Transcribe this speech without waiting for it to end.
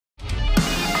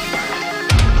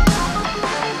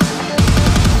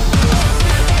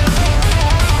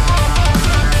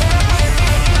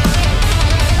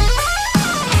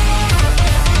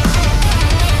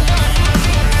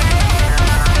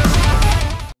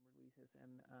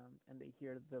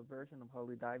hear the version of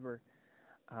Holy Diver.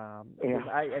 Yeah. Because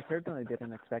I certainly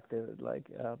didn't expect it. Like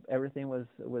everything was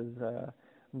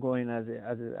going as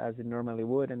it normally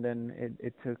would, and then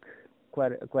it took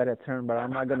quite a turn. But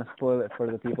I'm not gonna spoil it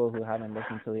for the people who haven't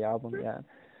listened to the album yet.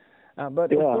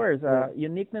 But of Yeah. course, Yeah.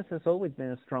 uniqueness has always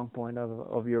been a strong point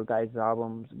of your guys'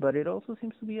 albums, but it also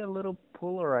seems to be a little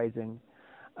polarizing.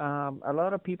 A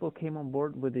lot of people came on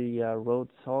board with the Road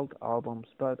Salt albums,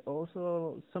 but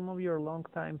also some of your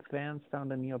longtime fans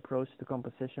found a new approach to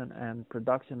composition and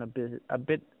production a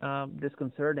bit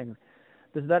disconcerting.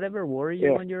 Does that ever worry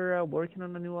you Yeah. when you're working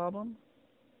on a new album?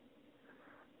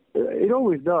 It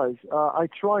always does. I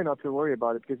try not to worry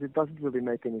about it because it doesn't really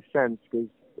make any sense. Because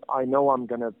I know I'm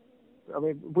gonna. I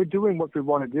mean, we're doing what we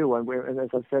want to do, and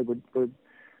as I said, we're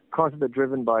constantly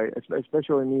driven by,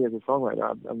 especially me as a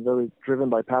songwriter. I'm very driven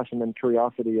by passion and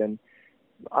curiosity, and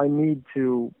I need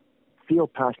to feel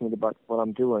passionate about what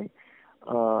I'm doing.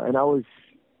 And I was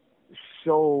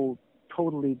so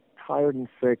totally tired and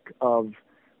sick of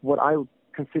what I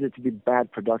consider to be bad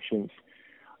productions,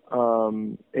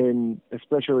 in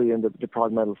especially in the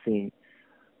prog metal scene,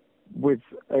 with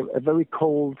a very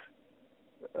cold,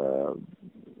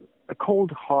 a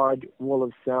cold, hard wall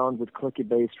of sound with clicky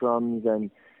bass drums,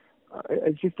 and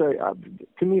it's just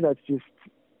to me that's just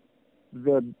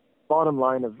the bottom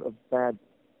line of bad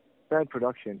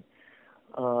production.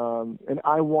 And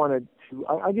I wanted to.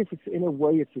 I guess it's in a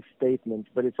way it's a statement,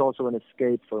 but it's also an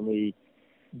escape for me,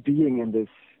 being in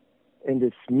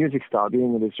this music style,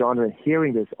 being in this genre, and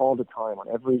hearing this all the time on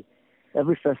every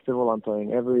festival I'm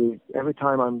playing, every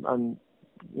time I'm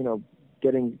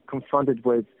getting confronted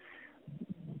with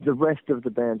the rest of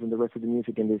the bands and the rest of the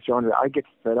music in this genre. I get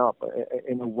fed up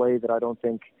in a way that I don't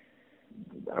think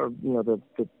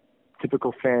the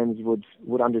typical fans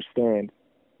would understand.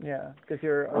 Yeah, because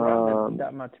you're around it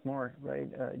that much more, right?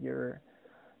 You're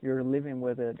living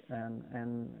with it,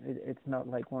 and it's not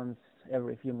like once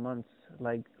every few months,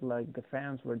 like the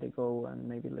fans where they go and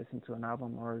maybe listen to an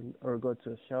album or go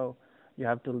to a show. You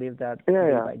have to live that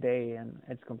day by day, and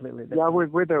it's completely different. Yeah,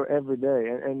 we're there every day,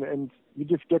 and you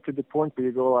just get to the point where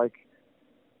you go like,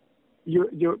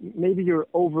 you're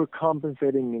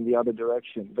overcompensating in the other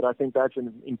direction, but I think that's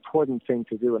an important thing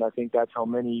to do, and I think that's how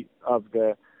many of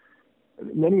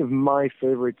my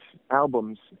favorite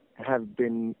albums have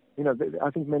been. I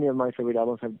think many of my favorite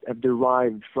albums have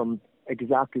derived from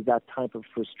exactly that type of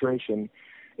frustration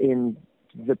in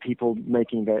the people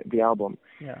making the album.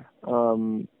 Yeah.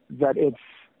 That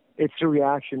it's a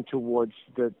reaction towards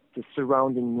the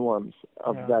surrounding norms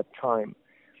of that time.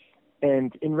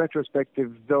 And in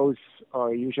retrospective, those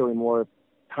are usually more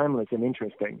timeless and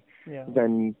interesting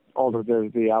than all of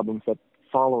the albums that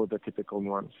follow the typical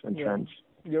norms and trends.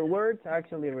 Your words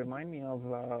actually remind me of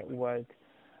what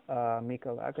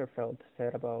Mikael Lagerfeld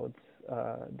said about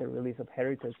the release of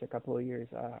Heritage a couple of years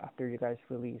after you guys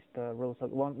released Rules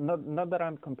of... Well, not that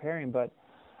I'm comparing, but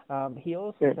he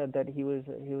also said that he was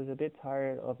a bit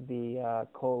tired of the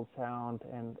cold sound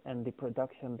and the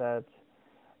production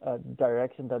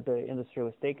direction that the industry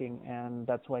was taking, and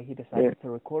that's why he decided to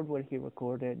record what he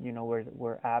recorded.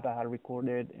 Where ABBA had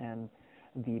recorded, and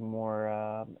the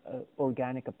more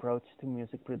organic approach to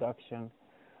music production.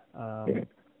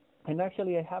 And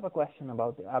actually, I have a question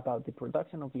about the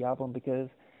production of the album, because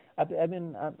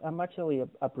I'm actually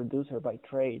a producer by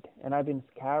trade, and I've been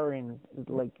scouring,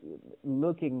 like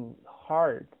looking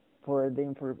hard for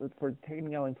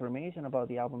technical information about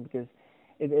the album, because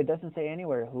it doesn't say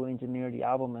anywhere who engineered the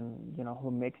album, and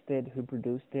who mixed it, who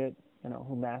produced it,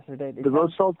 who mastered it. The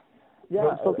Road Salt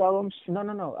albums?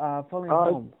 No. Falling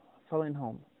Home. Falling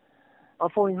Home.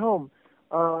 Falling Home.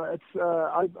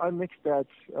 I mixed that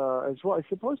as well. It's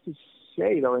supposed to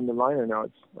say though in the liner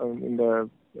notes, I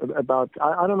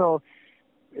don't know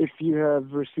if you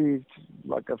have received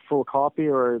like a full copy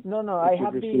or no. I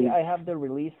have the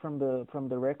release from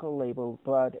the record label,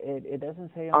 but it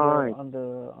doesn't say on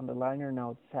the liner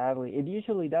notes. Sadly, it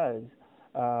usually does.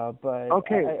 But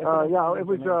okay, it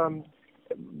was.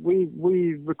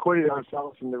 We recorded it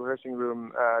ourselves in the rehearsing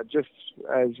room, just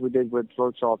as we did with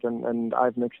Road Salt, and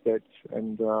I've mixed it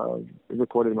and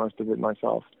recorded most of it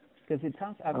myself. Because it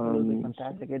sounds absolutely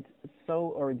fantastic. It's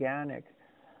so organic.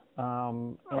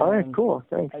 All right, cool,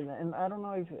 thanks. And I don't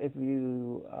know if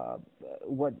you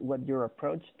what your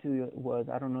approach to it was.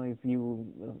 I don't know if you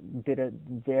did it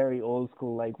very old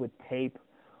school, like with tape,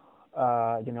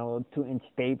 2-inch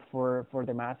tape for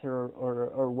the master,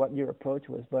 or what your approach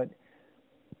was, but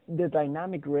the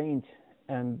dynamic range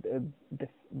and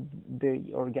the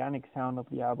organic sound of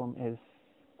the album is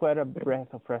quite a breath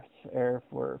of fresh air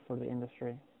for the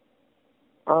industry.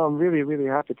 I'm really, really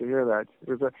happy to hear that.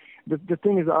 The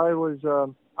thing is, I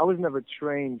was never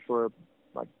trained for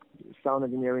like sound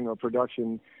engineering or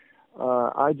production.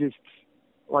 I just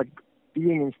like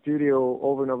being in studio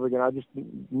over and over again. I just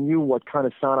knew what kind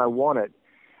of sound I wanted,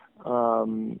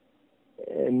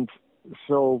 and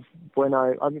so when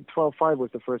I mean, 12.5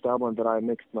 was the first album that I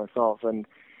mixed myself, and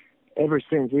ever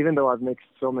since, even though I've mixed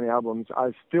so many albums,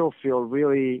 I still feel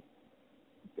really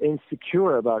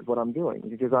insecure about what I'm doing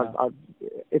because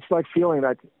it's like feeling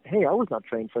like, hey, I was not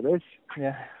trained for this.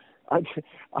 Yeah. I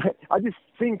just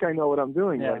think I know what I'm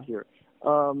doing right here.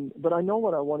 But I know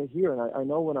what I want to hear, and I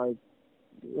know when I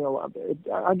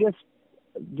guess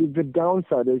the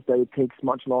downside is that it takes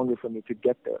much longer for me to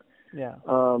get there. Yeah.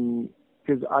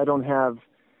 Because I don't have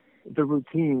the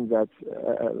routine that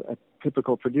a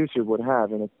typical producer would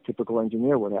have and a typical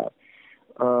engineer would have.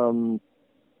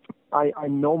 I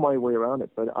know my way around it,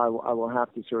 but I will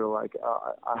have to sort of like,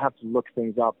 I have to look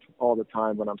things up all the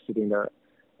time when I'm sitting there.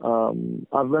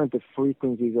 I've learned the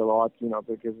frequencies a lot,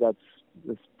 because that's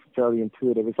fairly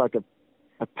intuitive. It's like a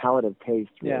palate of taste,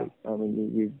 really. Yeah. I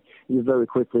mean, you very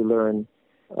quickly learn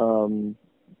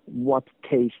what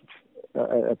taste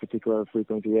a particular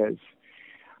frequency is.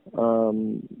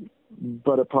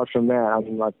 But apart from that, I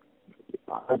mean, like,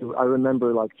 I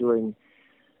remember, like, during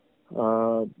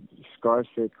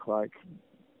Scarsick, like,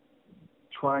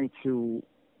 trying to,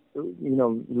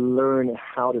 learn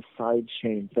how to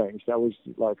sidechain things. That was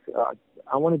like,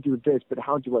 I want to do this, but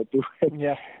how do I do it?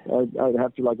 Yeah. I'd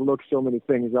have to, like, look so many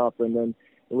things up, and then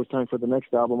it was time for the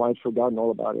next album. I'd forgotten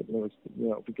all about it, and it was,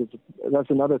 because that's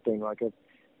another thing. Like, if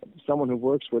someone who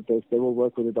works with this, they will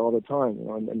work with it all the time,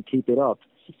 and keep it up.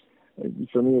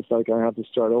 For me, it's like I have to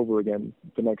start over again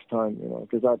the next time,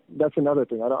 because that's another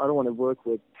thing. I don't want to work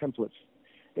with templates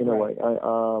in a way.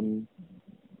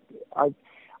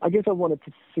 I guess I wanted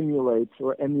to simulate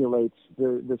or emulate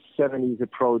the 70s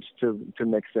approach to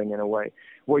mixing in a way,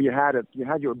 where you had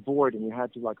your board and you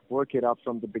had to, like, work it up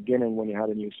from the beginning when you had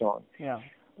a new song. Yeah.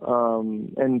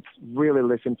 And really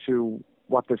listen to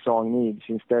what the song needs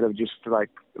instead of just, like,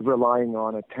 relying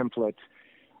on a template,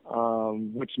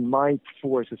 which might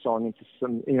force a song into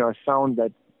some, a sound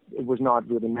that it was not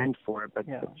really meant for, but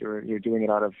you're doing it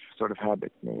out of sort of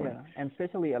habit. Yeah, and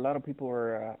especially a lot of people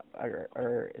are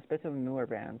especially newer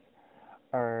bands,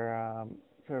 are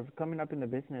sort of coming up in the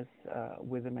business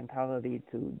with the mentality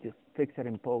to just fix it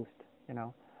in post,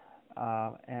 and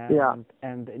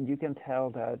you can tell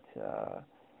that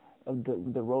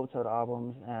the Roadside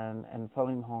albums and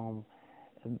Falling Home,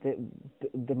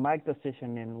 the mic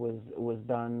positioning was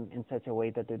done in such a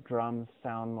way that the drums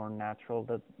sound more natural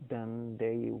than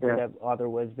they would have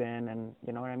otherwise been, and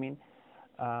you know what I mean.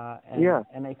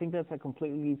 And I think that's a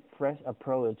completely fresh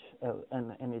approach,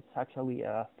 and it's actually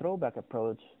a throwback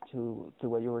approach to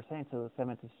what you were saying, to the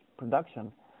 70s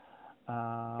production.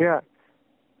 I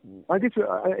guess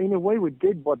in a way we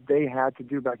did what they had to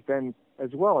do back then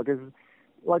as well, because,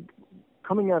 like,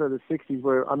 coming out of the 60s,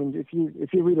 where, I mean, if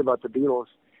you read about the Beatles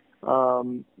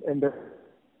and the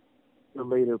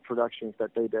later productions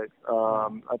that they did,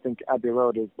 I think Abbey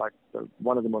Road is, like,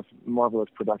 one of the most marvelous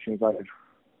productions I've.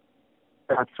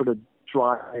 That sort of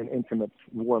dry and intimate,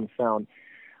 warm sound.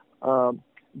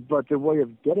 But the way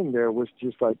of getting there was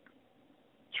just, like,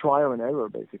 trial and error,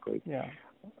 basically. Yeah.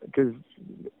 Because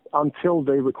until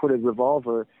they recorded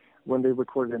Revolver, when they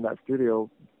recorded in that studio,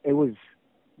 it was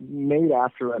made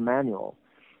after a manual.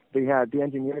 The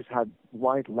engineers had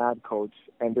white lab coats,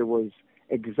 and there was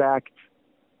exact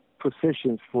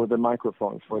positions for the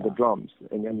microphones, for the drums,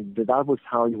 and that was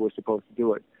how you were supposed to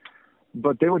do it.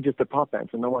 But they were just a pop band,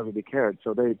 so no one really cared.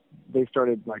 So they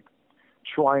started, like,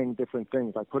 trying different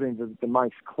things, like putting the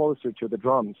mics closer to the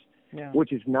drums,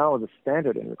 which is now the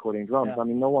standard in recording drums. I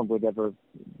mean, no one would ever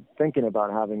thinking about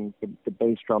having the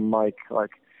bass drum mic,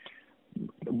 like,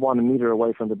 1 meter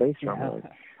away from the bass drum. Right?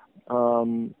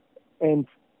 And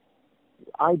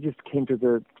I just came to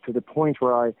the point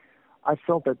where I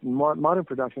felt that modern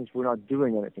productions were not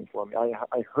doing anything for me.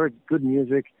 I heard good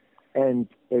music, and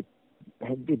it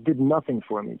did nothing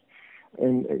for me,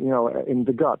 in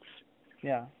the guts.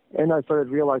 Yeah. And I started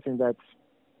realizing that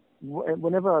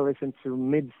whenever I listened to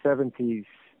mid-70s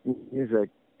music,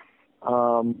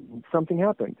 something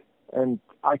happened, and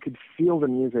I could feel the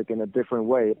music in a different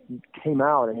way. It came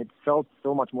out, and it felt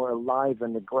so much more alive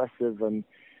and aggressive and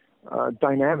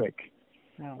dynamic.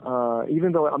 Yeah.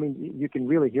 Even though, I mean, you can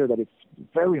really hear that it's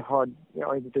very hard.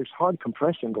 There's hard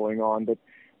compression going on,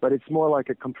 but it's more like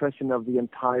a compression of the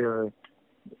entire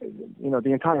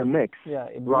mix,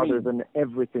 rather than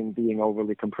everything being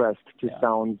overly compressed to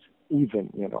sound even,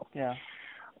 Yeah.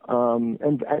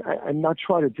 And not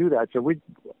try to do that. So we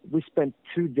spent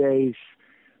 2 days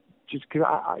just because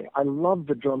I love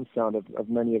the drum sound of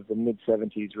many of the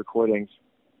mid-'70s recordings,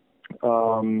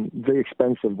 the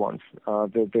expensive ones.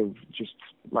 They're just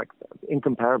like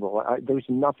incomparable. There's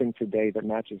nothing today that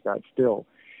matches that still.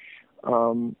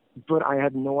 But I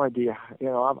had no idea. You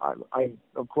know, I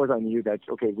of course I knew that.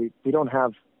 Okay, we don't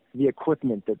have the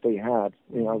equipment that they had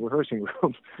in our rehearsing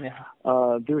room. Yeah.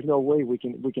 There's no way we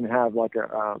can have like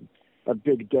a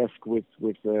big desk with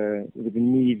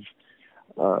Neve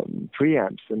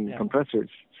preamps and compressors.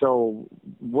 So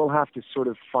we'll have to sort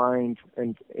of find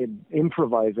and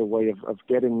improvise a way of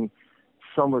getting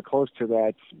somewhere close to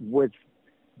that with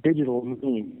digital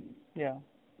means. Yeah.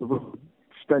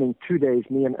 Spending 2 days,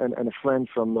 me and a friend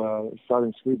from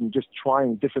southern Sweden, just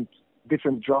trying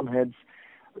different drum heads,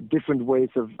 different ways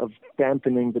of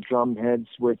dampening the drum heads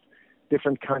with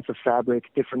different kinds of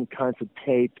fabric, different kinds of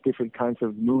tape, different kinds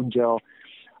of moon gel,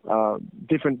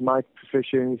 different mic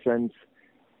positions, and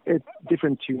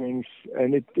different tunings.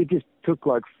 And it just took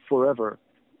like forever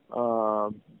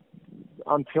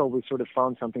until we sort of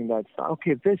found something that's,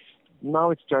 okay, this,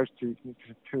 now it starts to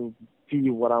be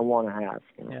what I want to have.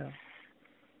 You know? Yeah.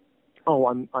 Oh,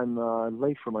 I'm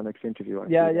late for my next interview.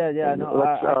 Yeah. No,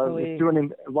 let's do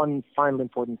one final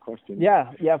important question.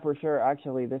 Yeah, for sure.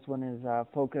 Actually, this one is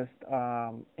focused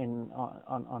on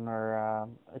our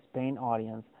Spain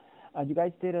audience. You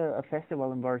guys did a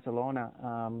festival in Barcelona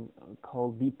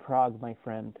called Be Prague, my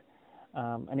friend,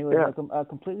 and it was a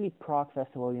completely prog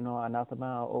festival. You know,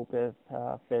 Anathema, Opeth,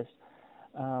 Fish.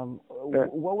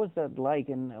 What was that like,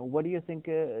 and what do you think?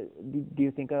 Do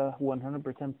you think a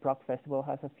 100% prog festival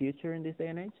has a future in this day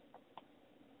and age?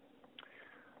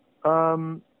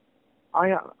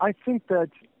 I think that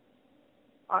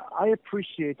I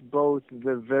appreciate both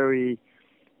the very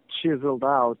chiseled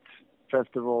out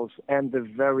festivals and the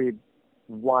very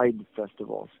wide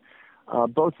festivals.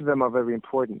 Both of them are very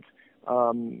important.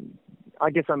 I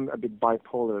guess I'm a bit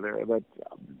bipolar there, but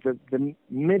the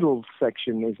middle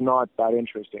section is not that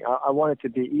interesting. I want it to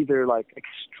be either like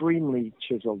extremely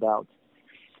chiseled out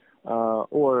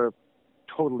or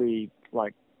totally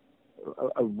like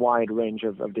a wide range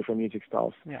of different music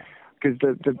styles. Yeah. Because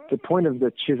the point of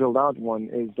the chiseled out one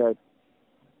is that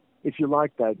if you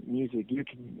like that music, you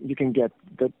can get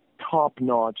the top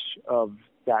notch of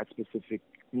that specific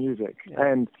music,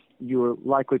 and you're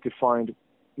likely to find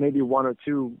maybe one or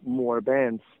two more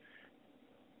bands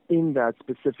in that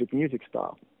specific music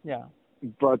style. Yeah.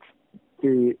 But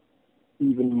the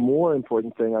even more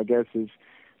important thing, I guess, is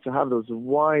to have those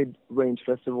wide range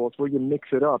festivals where you mix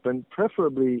it up, and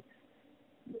preferably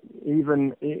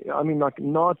even, I mean, like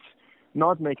not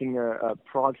making a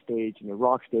prog stage and a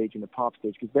rock stage and a pop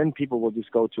stage, because then people will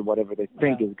just go to whatever they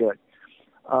think is good.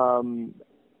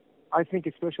 I think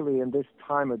especially in this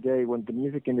time of day when the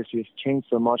music industry has changed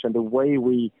so much and the way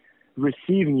we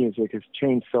receive music has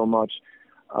changed so much,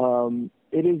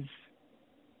 it is,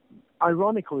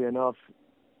 ironically enough,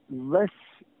 less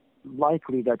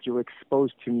likely that you're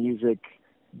exposed to music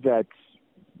that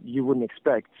you wouldn't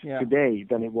expect today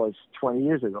than it was 20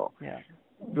 years ago. Yeah.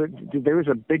 There is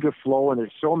a bigger flow and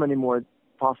there's so many more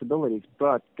possibilities,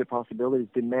 but the possibilities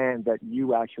demand that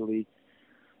you actually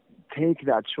take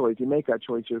that choice, you make that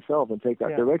choice yourself and take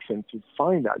that direction to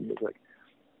find that music.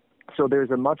 So there's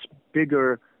a much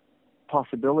bigger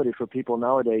possibility for people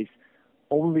nowadays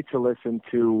only to listen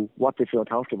to what they feel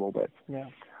comfortable with. Yeah.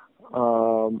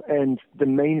 And the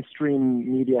mainstream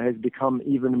media has become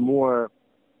even more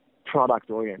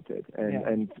product-oriented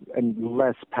and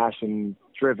less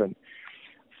passion-driven.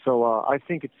 So I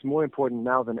think it's more important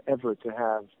now than ever to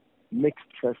have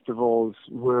mixed festivals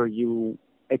where you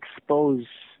expose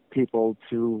people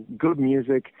to good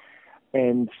music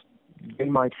and they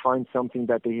might find something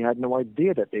that they had no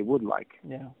idea that they would like.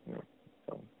 Yeah.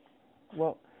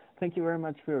 Well, thank you very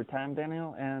much for your time,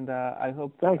 Daniel, and I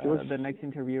hope the next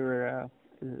interviewer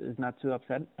is not too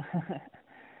upset.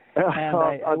 And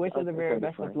I wish you the very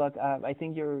best of luck. I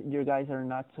think your guys are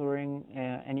not touring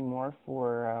anymore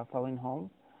for Falling Home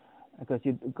because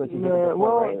you did it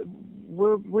before, right?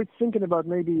 We're thinking about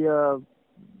maybe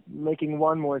making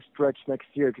one more stretch next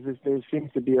year because there seems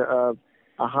to be a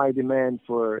high demand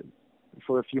for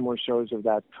a few more shows of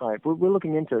that type. We're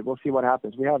looking into it. We'll see what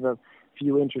happens. We have a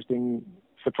few interesting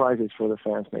surprises for the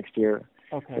fans next year.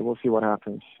 Okay. So we'll see what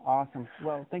happens. Awesome.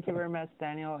 Well, thank you very much,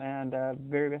 Daniel, and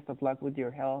very best of luck with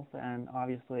your health and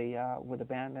obviously with the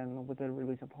band and with the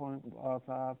release of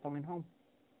Falling Home.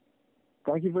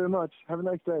 Thank you very much. Have a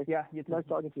nice day. Yeah, you too. Nice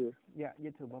talking to you. Yeah,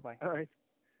 you too. Bye-bye. All right.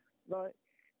 Bye.